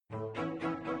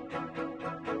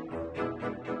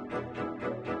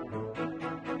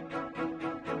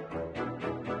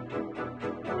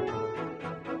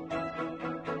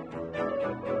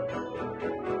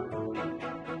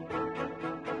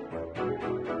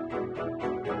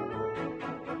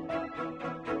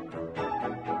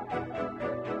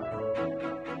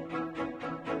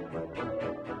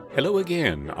Hello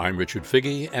again, I'm Richard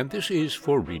Figge, and this is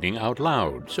For Reading Out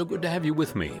Loud, so good to have you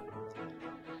with me.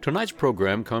 Tonight's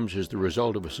program comes as the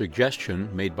result of a suggestion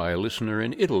made by a listener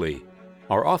in Italy.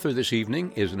 Our author this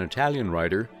evening is an Italian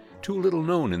writer, too little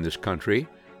known in this country,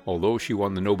 although she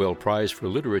won the Nobel Prize for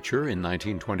Literature in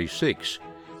 1926.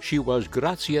 She was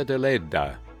Grazia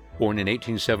Deledda. Born in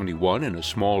 1871 in a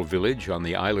small village on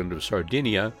the island of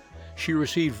Sardinia, she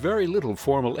received very little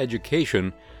formal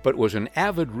education, but was an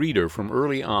avid reader from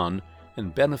early on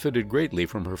and benefited greatly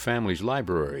from her family's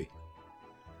library.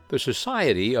 The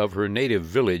society of her native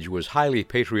village was highly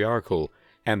patriarchal,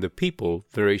 and the people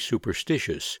very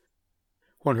superstitious.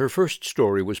 When her first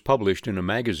story was published in a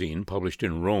magazine published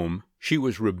in Rome, she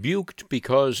was rebuked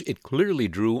because it clearly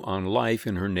drew on life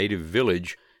in her native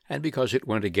village and because it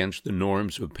went against the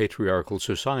norms of patriarchal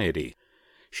society.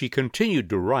 She continued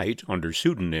to write under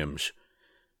pseudonyms.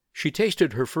 She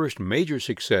tasted her first major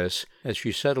success as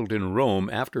she settled in Rome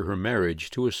after her marriage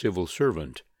to a civil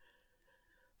servant.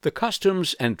 The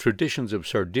customs and traditions of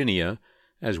Sardinia,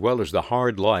 as well as the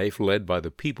hard life led by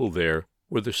the people there,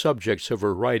 were the subjects of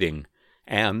her writing,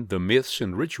 and the myths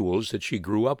and rituals that she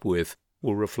grew up with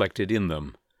were reflected in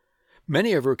them.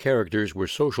 Many of her characters were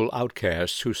social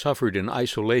outcasts who suffered in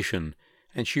isolation,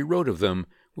 and she wrote of them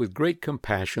with great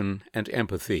compassion and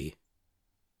empathy.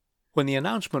 When the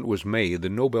announcement was made, the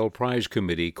Nobel Prize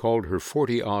Committee called her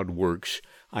 40-odd works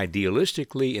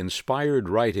idealistically inspired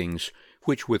writings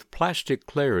which with plastic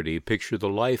clarity picture the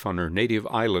life on her native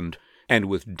island and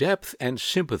with depth and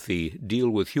sympathy deal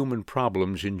with human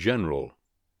problems in general.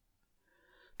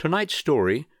 Tonight's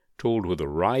story, told with a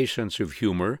wry sense of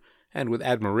humor and with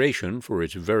admiration for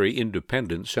its very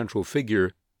independent central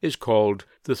figure, is called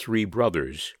The Three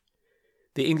Brothers.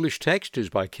 The English text is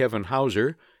by Kevin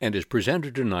Hauser and is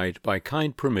presented tonight by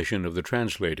kind permission of the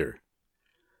translator.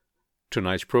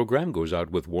 Tonight's program goes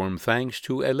out with warm thanks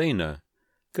to Elena.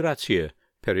 Grazie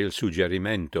per il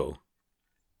suggerimento.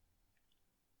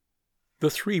 The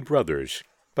Three Brothers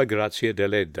by Grazia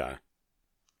Deledda.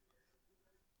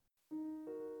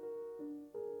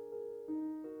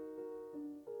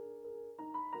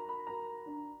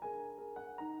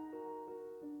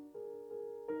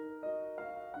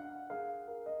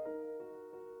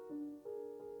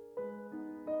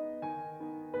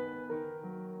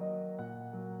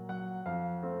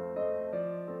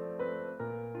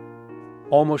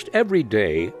 Almost every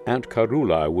day, Aunt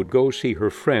Carula would go see her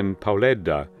friend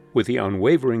Pauledda with the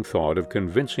unwavering thought of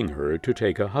convincing her to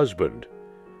take a husband.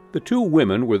 The two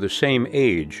women were the same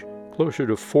age, closer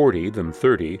to 40 than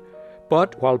 30,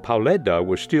 but while Pauledda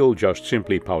was still just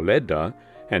simply Pauledda,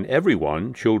 and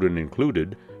everyone, children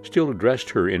included, still addressed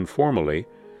her informally,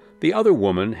 the other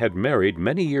woman had married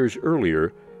many years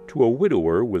earlier to a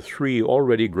widower with 3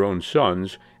 already grown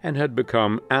sons and had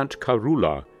become Aunt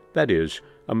Carula, that is,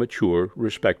 a mature,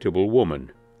 respectable woman.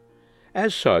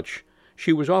 As such,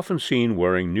 she was often seen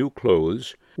wearing new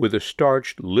clothes, with a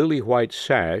starched lily-white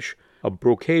sash, a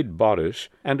brocade bodice,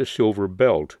 and a silver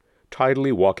belt,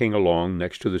 tidily walking along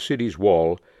next to the city's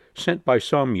wall, sent by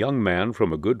some young man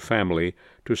from a good family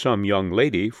to some young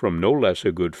lady from no less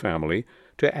a good family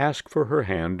to ask for her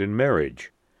hand in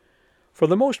marriage. For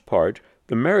the most part,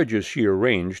 the marriages she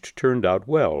arranged turned out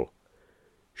well.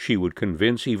 She would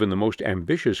convince even the most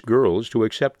ambitious girls to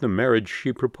accept the marriage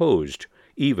she proposed,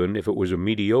 even if it was a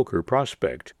mediocre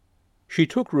prospect. She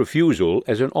took refusal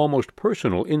as an almost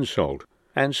personal insult,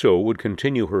 and so would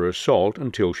continue her assault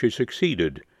until she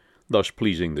succeeded, thus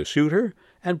pleasing the suitor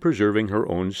and preserving her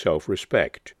own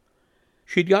self-respect.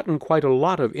 She'd gotten quite a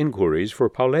lot of inquiries for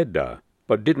Pauledda,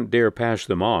 but didn't dare pass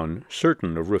them on,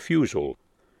 certain of refusal.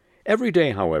 Every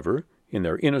day, however, in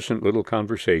their innocent little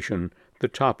conversation, the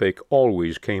topic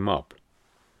always came up.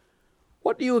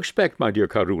 "What do you expect, my dear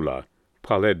Carula?"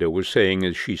 Pauledda was saying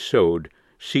as she sewed,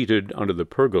 seated under the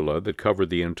pergola that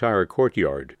covered the entire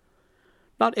courtyard.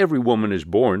 "Not every woman is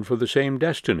born for the same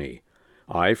destiny.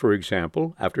 I, for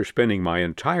example, after spending my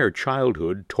entire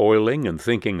childhood toiling and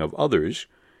thinking of others,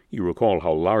 you recall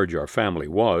how large our family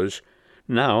was,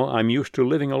 now I'm used to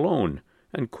living alone,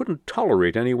 and couldn't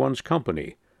tolerate anyone's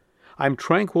company. I'm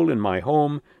tranquil in my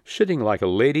home, sitting like a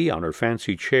lady on her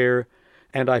fancy chair,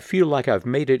 and I feel like I've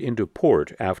made it into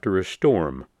port after a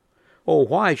storm. Oh,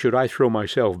 why should I throw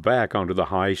myself back onto the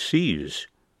high seas?"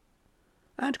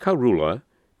 Aunt Carula,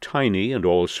 tiny and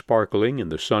all sparkling in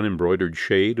the sun-embroidered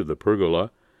shade of the pergola,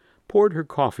 poured her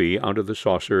coffee onto the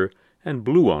saucer and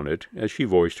blew on it as she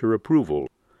voiced her approval.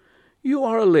 "You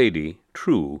are a lady,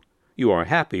 true. You are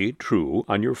happy, true,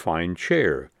 on your fine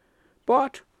chair.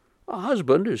 But a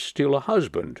husband is still a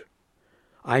husband.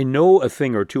 I know a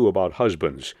thing or two about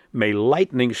husbands. May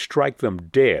lightning strike them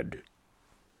dead."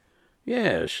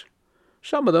 Yes,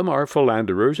 some of them are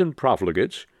philanderers and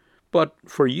profligates, but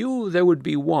for you there would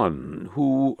be one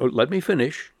who— let me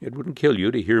finish, it wouldn't kill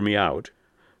you to hear me out.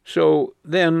 So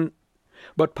then—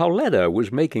 But Pauletta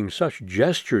was making such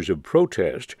gestures of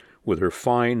protest, with her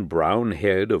fine brown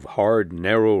head of hard,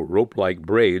 narrow, rope-like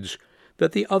braids,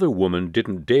 that the other woman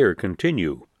didn't dare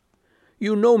continue.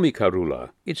 You know me, Karula.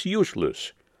 It's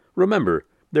useless. Remember,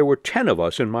 there were 10 of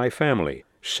us in my family,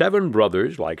 7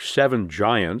 brothers like 7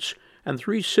 giants, and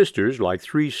 3 sisters like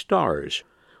 3 stars.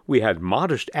 We had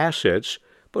modest assets,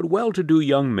 but well-to-do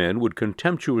young men would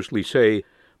contemptuously say,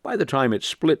 by the time it's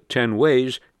split 10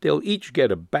 ways, they'll each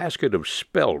get a basket of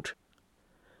spelt.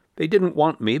 They didn't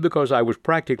want me because I was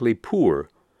practically poor.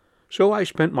 So I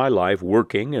spent my life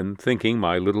working and thinking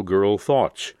my little girl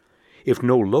thoughts. If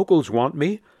no locals want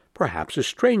me, perhaps a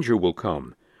stranger will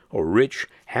come, a rich,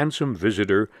 handsome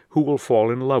visitor who will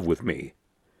fall in love with me.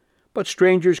 But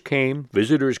strangers came,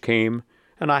 visitors came,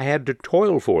 and I had to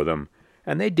toil for them,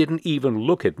 and they didn't even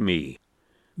look at me.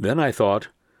 Then I thought,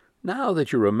 now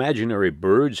that your imaginary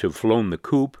birds have flown the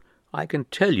coop, I can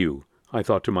tell you, I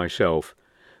thought to myself,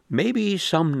 maybe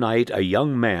some night a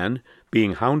young man,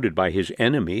 being hounded by his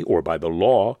enemy or by the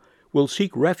law, will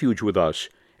seek refuge with us,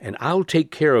 and I'll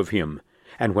take care of him,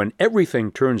 and when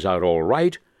everything turns out all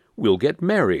right, we'll get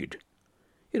married.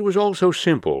 It was all so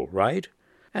simple, right?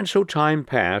 And so time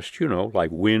passed,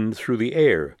 like wind through the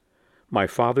air. My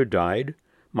father died,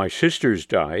 my sisters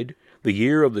died, the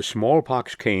year of the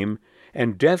smallpox came,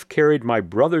 and death carried my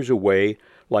brothers away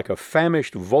like a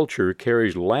famished vulture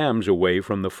carries lambs away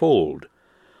from the fold.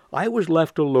 I was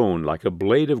left alone like a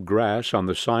blade of grass on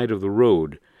the side of the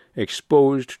road,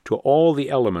 exposed to all the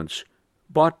elements,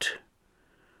 but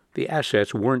the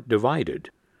assets weren't divided.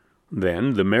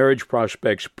 Then the marriage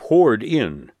prospects poured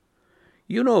in.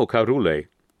 You know, Carule,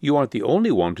 you aren't the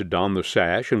only one to don the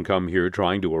sash and come here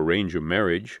trying to arrange a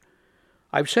marriage.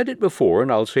 I've said it before,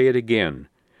 and I'll say it again.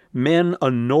 Men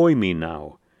annoy me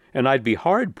now, and I'd be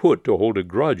hard put to hold a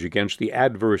grudge against the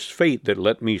adverse fate that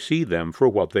let me see them for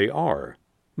what they are.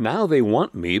 Now they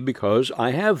want me because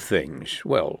I have things.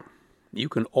 Well, you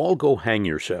can all go hang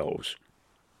yourselves.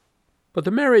 But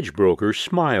the marriage broker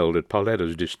smiled at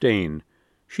Pauletta's disdain.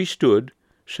 She stood,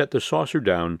 set the saucer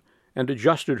down, and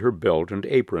adjusted her belt and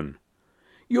apron.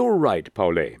 You're right,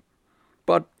 Paule.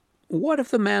 But what if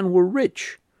the man were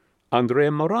rich?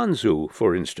 Andrea Maranzu,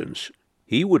 for instance.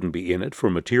 He wouldn't be in it for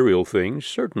material things,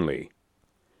 certainly.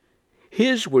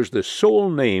 His was the sole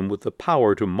name with the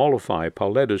power to mollify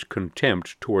Pauletta's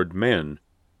contempt toward men.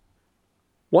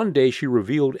 One day she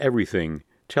revealed everything,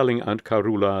 telling Aunt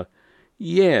Carula,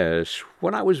 yes,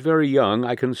 when I was very young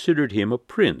I considered him a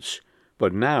prince,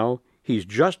 but now he's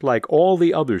just like all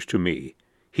the others to me.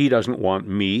 He doesn't want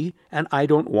me, and I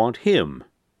don't want him.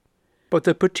 But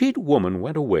the petite woman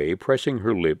went away, pressing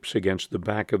her lips against the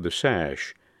back of the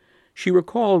sash. She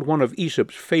recalled one of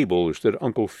Aesop's fables that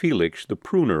Uncle Felix the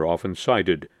pruner often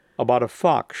cited, about a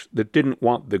fox that didn't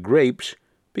want the grapes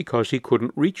because he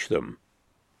couldn't reach them.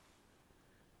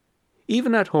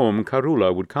 Even at home,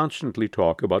 Carula would constantly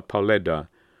talk about Pauletta,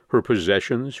 her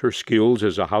possessions, her skills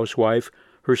as a housewife,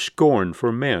 her scorn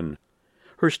for men.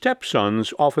 Her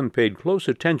stepsons often paid close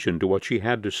attention to what she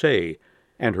had to say,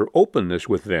 and her openness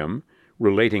with them,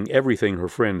 relating everything her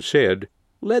friend said,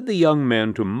 led the young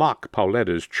men to mock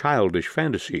Pauletta's childish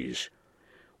fantasies.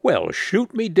 Well,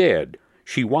 shoot me dead.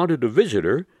 She wanted a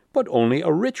visitor, but only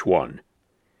a rich one.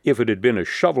 If it had been a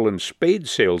shovel and spade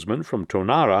salesman from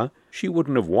Tonara, she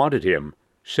wouldn't have wanted him,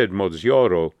 said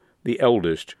Mozioro, the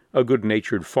eldest, a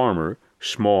good-natured farmer,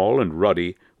 small and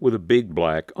ruddy, with a big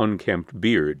black, unkempt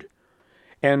beard.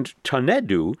 And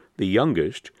Tanedu, the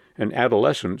youngest, an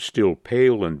adolescent still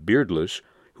pale and beardless,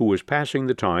 who was passing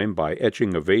the time by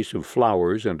etching a vase of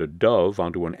flowers and a dove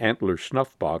onto an antler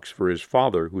snuff-box for his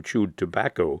father who chewed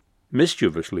tobacco,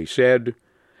 mischievously said,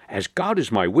 As God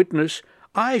is my witness,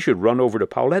 I should run over to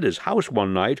Pauletta's house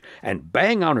one night and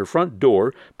bang on her front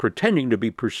door, pretending to be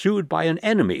pursued by an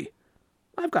enemy.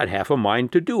 I've got half a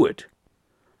mind to do it.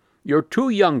 You're too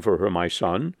young for her, my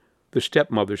son, the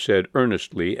stepmother said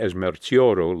earnestly as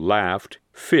Merzioro laughed,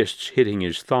 fists hitting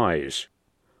his thighs.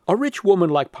 A rich woman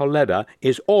like Pauletta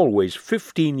is always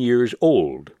 15 years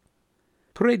old.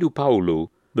 Predu Paulu,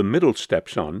 the middle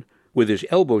stepson, with his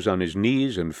elbows on his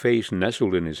knees and face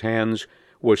nestled in his hands,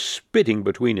 was spitting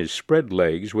between his spread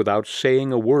legs without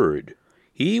saying a word.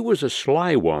 He was a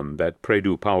sly one, that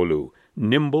Predu Paulu,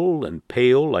 nimble and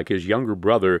pale like his younger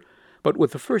brother, but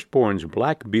with the firstborn's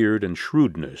black beard and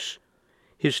shrewdness.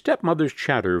 His stepmother's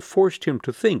chatter forced him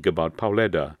to think about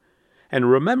Pauletta, and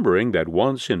remembering that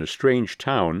once in a strange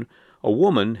town, a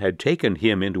woman had taken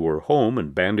him into her home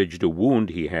and bandaged a wound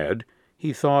he had,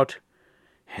 he thought,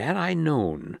 "Had I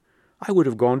known, I would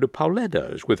have gone to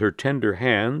Pauleda's with her tender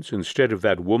hands instead of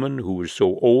that woman who was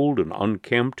so old and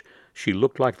unkempt she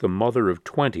looked like the mother of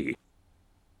 20.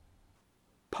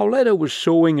 Pauleda was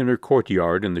sewing in her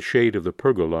courtyard in the shade of the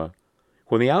pergola.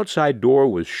 When the outside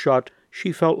door was shut,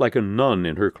 she felt like a nun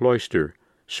in her cloister,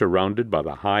 surrounded by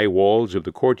the high walls of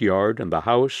the courtyard and the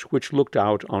house which looked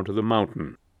out onto the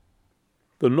mountain.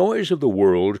 The noise of the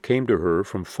world came to her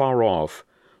from far off,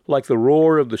 like the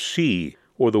roar of the sea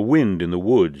or the wind in the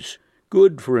woods,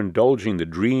 good for indulging the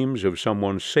dreams of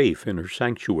someone safe in her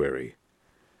sanctuary.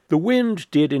 The wind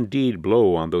did indeed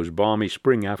blow on those balmy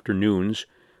spring afternoons,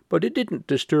 but it didn't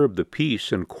disturb the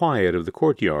peace and quiet of the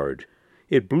courtyard.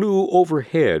 It blew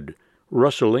overhead,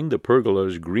 rustling the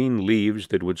pergola's green leaves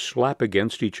that would slap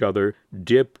against each other,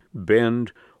 dip,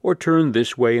 bend, or turn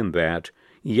this way and that,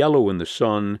 yellow in the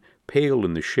sun, pale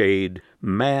in the shade,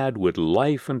 mad with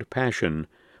life and passion,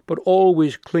 but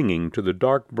always clinging to the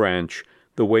dark branch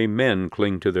the way men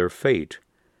cling to their fate.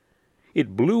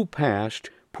 It blew past,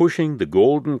 pushing the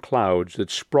golden clouds that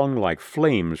sprung like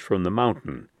flames from the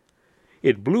mountain.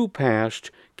 It blew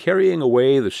past, carrying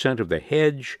away the scent of the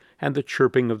hedge and the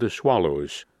chirping of the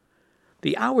swallows.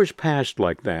 The hours passed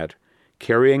like that,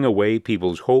 carrying away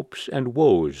people's hopes and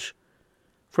woes.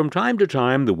 From time to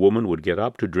time the woman would get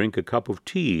up to drink a cup of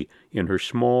tea in her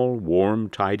small, warm,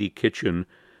 tidy kitchen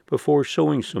before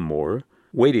sewing some more,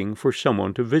 waiting for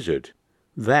someone to visit.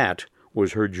 That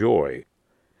was her joy.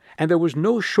 And there was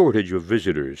no shortage of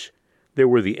visitors. There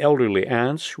were the elderly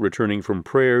aunts returning from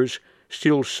prayers,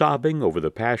 still sobbing over the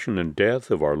passion and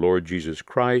death of our Lord Jesus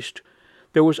Christ.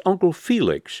 There was Uncle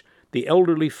Felix, the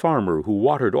elderly farmer who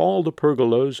watered all the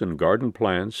pergolas and garden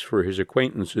plants for his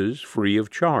acquaintances free of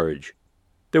charge.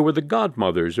 There were the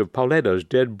godmothers of Pauleda's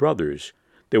dead brothers.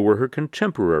 There were her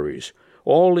contemporaries,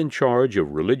 all in charge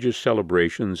of religious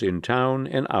celebrations in town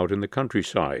and out in the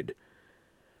countryside.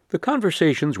 The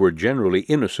conversations were generally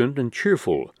innocent and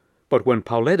cheerful, but when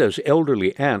Pauleda's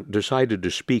elderly aunt decided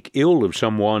to speak ill of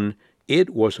someone, it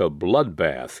was a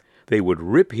bloodbath. They would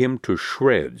rip him to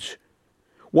shreds.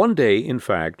 One day, in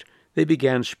fact, they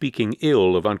began speaking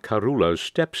ill of Aunt Carula's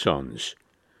stepsons.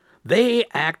 "They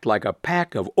act like a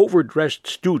pack of overdressed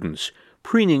students,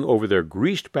 preening over their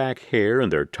greased-back hair and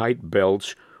their tight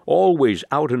belts, always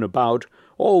out and about,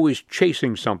 always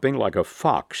chasing something like a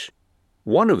fox.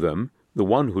 One of them, the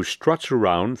one who struts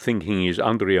around thinking he's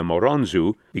Andrea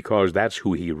Moronzu, because that's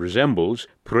who he resembles,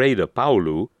 Preda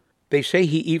Paulu, they say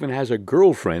he even has a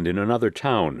girlfriend in another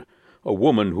town, a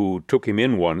woman who took him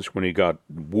in once when he got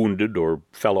wounded or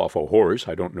fell off a horse,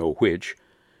 I don't know which.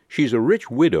 She's a rich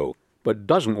widow, but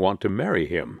doesn't want to marry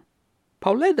him."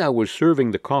 Pauleda was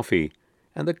serving the coffee,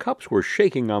 and the cups were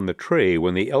shaking on the tray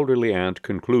when the elderly aunt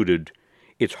concluded,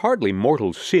 "It's hardly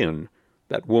mortal sin.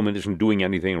 That woman isn't doing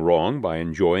anything wrong by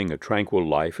enjoying a tranquil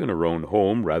life in her own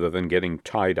home rather than getting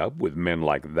tied up with men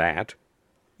like that."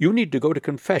 "You need to go to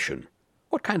confession.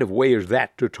 What kind of way is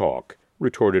that to talk?"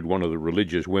 retorted one of the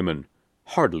religious women.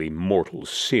 "Hardly mortal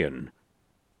sin."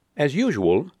 As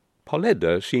usual,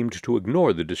 Pauleda seemed to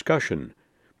ignore the discussion,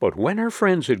 but when her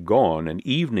friends had gone and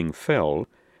evening fell,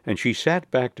 and she sat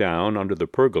back down under the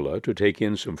pergola to take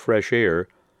in some fresh air,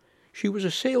 she was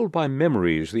assailed by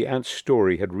memories the aunt's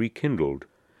story had rekindled.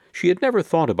 She had never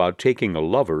thought about taking a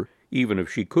lover, even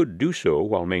if she could do so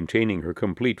while maintaining her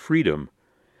complete freedom.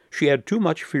 She had too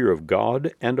much fear of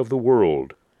God and of the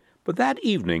world. But that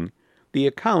evening, the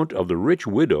account of the rich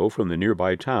widow from the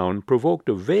nearby town provoked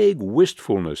a vague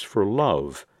wistfulness for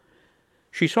love.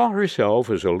 She saw herself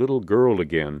as a little girl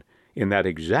again, in that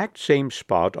exact same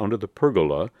spot under the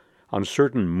pergola, on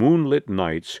certain moonlit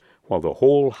nights while the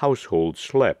whole household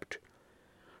slept.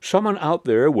 Someone out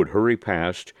there would hurry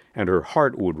past, and her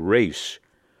heart would race.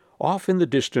 Off in the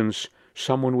distance,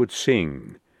 someone would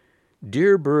sing,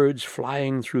 "Dear birds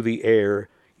flying through the air,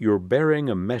 you're bearing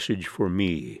a message for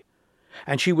me."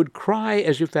 And she would cry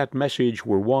as if that message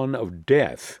were one of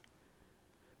death.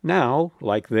 Now,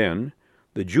 like then,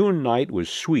 the June night was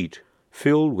sweet,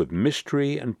 filled with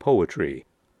mystery and poetry.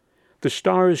 The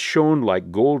stars shone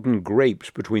like golden grapes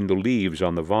between the leaves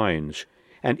on the vines,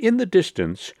 and in the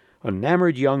distance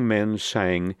enamored young men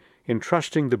sang,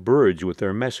 entrusting the birds with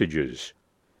their messages.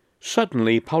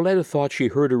 Suddenly Pauleda thought she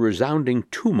heard a resounding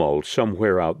tumult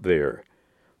somewhere out there.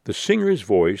 The singer's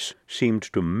voice seemed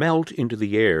to melt into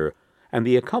the air, and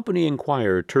the accompanying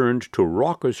choir turned to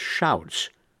raucous shouts.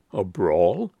 A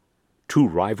brawl? Two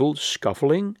rivals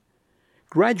scuffling?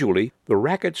 Gradually the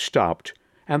racket stopped,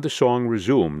 and the song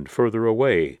resumed further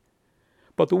away.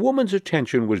 But the woman's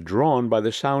attention was drawn by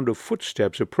the sound of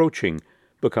footsteps approaching,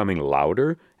 becoming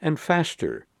louder and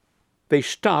faster. They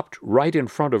stopped right in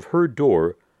front of her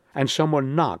door, and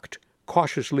someone knocked,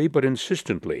 cautiously but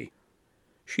insistently.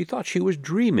 She thought she was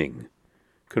dreaming.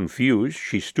 Confused,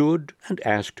 she stood and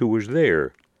asked who was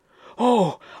there.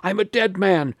 "Oh, I'm a dead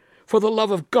man! For the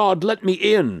love of God, let me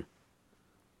in!"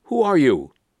 "Who are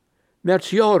you?"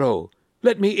 "Melchiorro!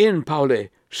 Let me in, Paule!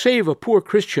 Save a poor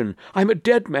Christian! I'm a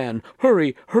dead man!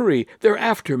 Hurry, hurry! They're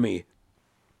after me!"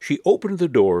 She opened the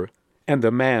door, and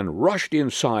the man rushed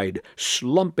inside,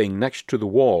 slumping next to the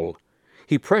wall.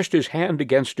 He pressed his hand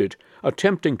against it,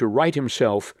 attempting to right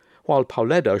himself, while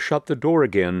Pauletta shut the door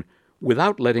again,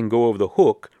 without letting go of the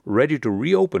hook, ready to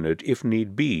reopen it if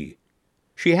need be.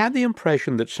 She had the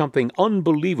impression that something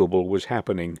unbelievable was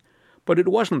happening, but it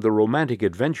wasn't the romantic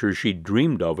adventure she'd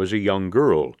dreamed of as a young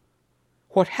girl.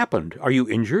 "What happened? Are you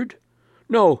injured?"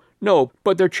 No,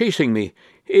 but they're chasing me.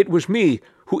 It was me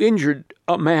who injured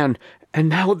a man, and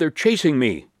now they're chasing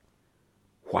me."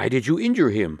 "Why did you injure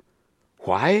him?"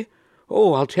 "Why?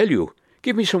 Oh, I'll tell you.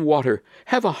 Give me some water.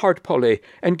 Have a heart, Paule,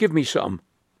 and give me some."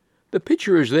 "The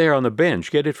pitcher is there on the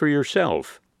bench. Get it for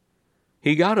yourself."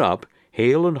 He got up,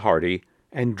 hale and hearty,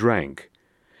 and drank.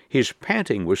 His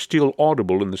panting was still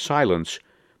audible in the silence,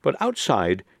 but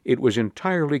outside it was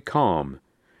entirely calm,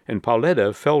 and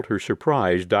Pauletta felt her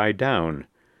surprise die down.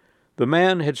 The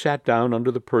man had sat down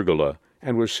under the pergola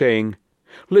and was saying,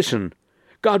 "Listen,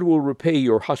 God will repay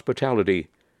your hospitality,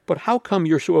 but how come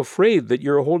you're so afraid that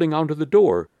you're holding on to the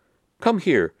door? Come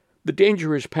here. The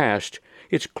danger is past.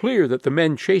 It's clear that the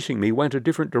men chasing me went a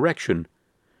different direction.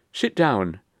 Sit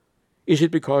down. Is it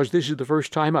because this is the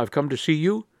first time I've come to see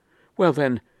you? Well,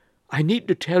 then, I need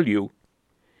to tell you."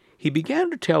 He began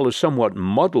to tell a somewhat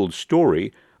muddled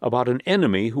story about an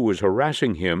enemy who was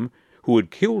harassing him, who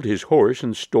had killed his horse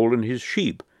and stolen his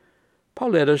sheep.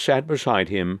 Pauletta sat beside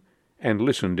him and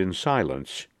listened in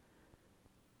silence.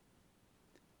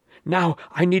 "Now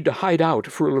I need to hide out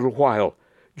for a little while.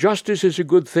 Justice is a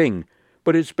good thing,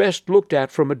 but it's best looked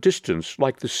at from a distance,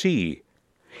 like the sea.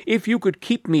 If you could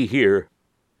keep me here—"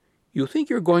 "You think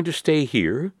you're going to stay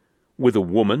here, with a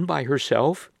woman by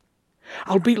herself?"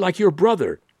 "I'll be like your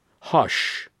brother."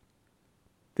 "Hush!"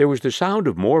 There was the sound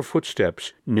of more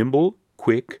footsteps, nimble,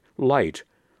 quick, light,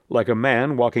 like a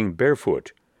man walking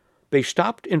barefoot. They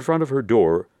stopped in front of her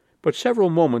door, but several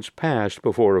moments passed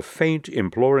before a faint,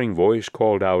 imploring voice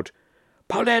called out,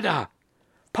 "Pauletta!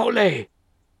 Paule!"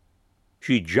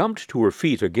 She jumped to her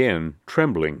feet again,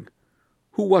 trembling.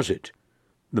 Who was it?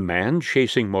 The man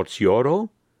chasing Melchiorro?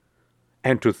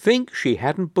 And to think she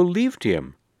hadn't believed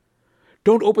him!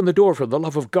 "Don't open the door for the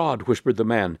love of God," whispered the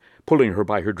man, pulling her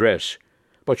by her dress.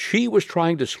 But she was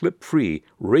trying to slip free,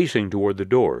 racing toward the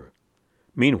door.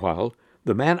 Meanwhile,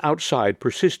 the man outside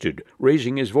persisted,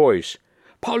 raising his voice.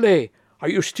 "Paule, are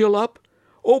you still up?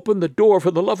 Open the door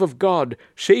for the love of God.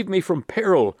 Save me from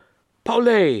peril.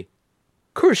 Paule!"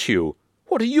 "Curse you!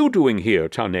 What are you doing here,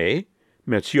 Tane?"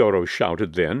 Melchiorro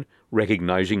shouted then,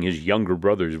 recognizing his younger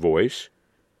brother's voice.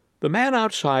 The man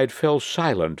outside fell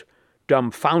silent,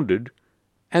 dumbfounded,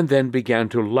 and then began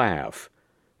to laugh.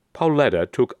 Pauletta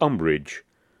took umbrage.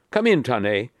 "Come in,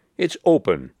 Tane. It's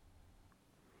open."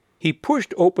 He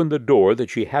pushed open the door that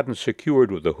she hadn't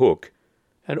secured with a hook,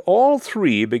 and all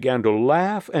three began to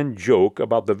laugh and joke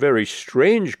about the very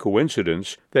strange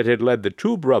coincidence that had led the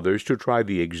two brothers to try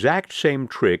the exact same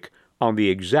trick on the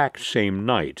exact same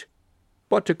night.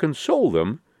 But to console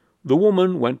them, the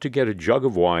woman went to get a jug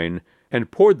of wine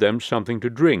and poured them something to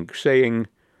drink, saying,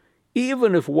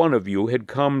 "Even if one of you had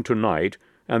come tonight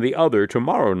and the other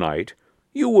tomorrow night,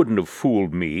 you wouldn't have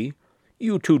fooled me.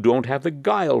 You two don't have the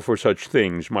guile for such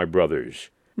things, my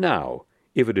brothers. Now,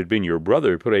 if it had been your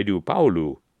brother Predu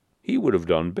Paulu, he would have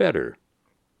done better."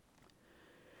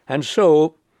 And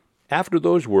so, after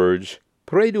those words,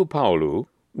 Predu Paulu,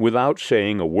 without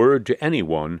saying a word to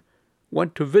anyone,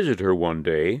 went to visit her one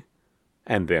day,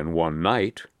 and then one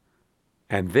night,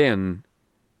 and then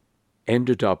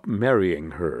ended up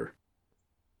marrying her.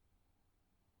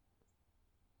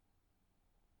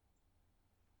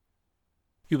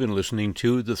 You've been listening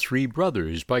to The Three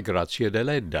Brothers by Grazia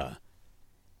Deledda.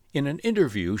 In an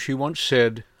interview, she once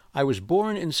said, "I was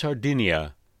born in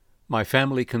Sardinia. My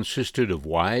family consisted of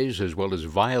wise as well as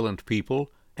violent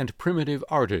people and primitive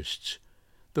artists.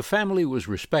 The family was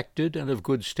respected and of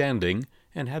good standing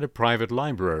and had a private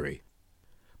library.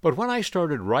 But when I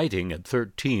started writing at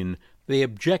 13, they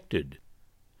objected.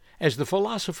 As the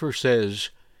philosopher says,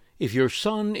 if your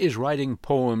son is writing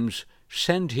poems,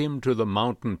 send him to the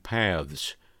mountain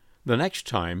paths. The next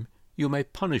time you may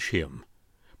punish him,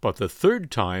 but the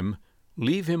third time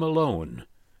leave him alone,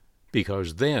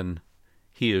 because then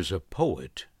he is a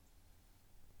poet."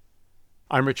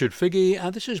 I'm Richard Figge,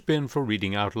 and this has been For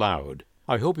Reading Out Loud.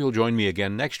 I hope you'll join me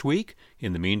again next week.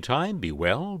 In the meantime, be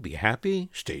well, be happy,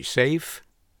 stay safe.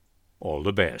 All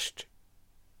the best.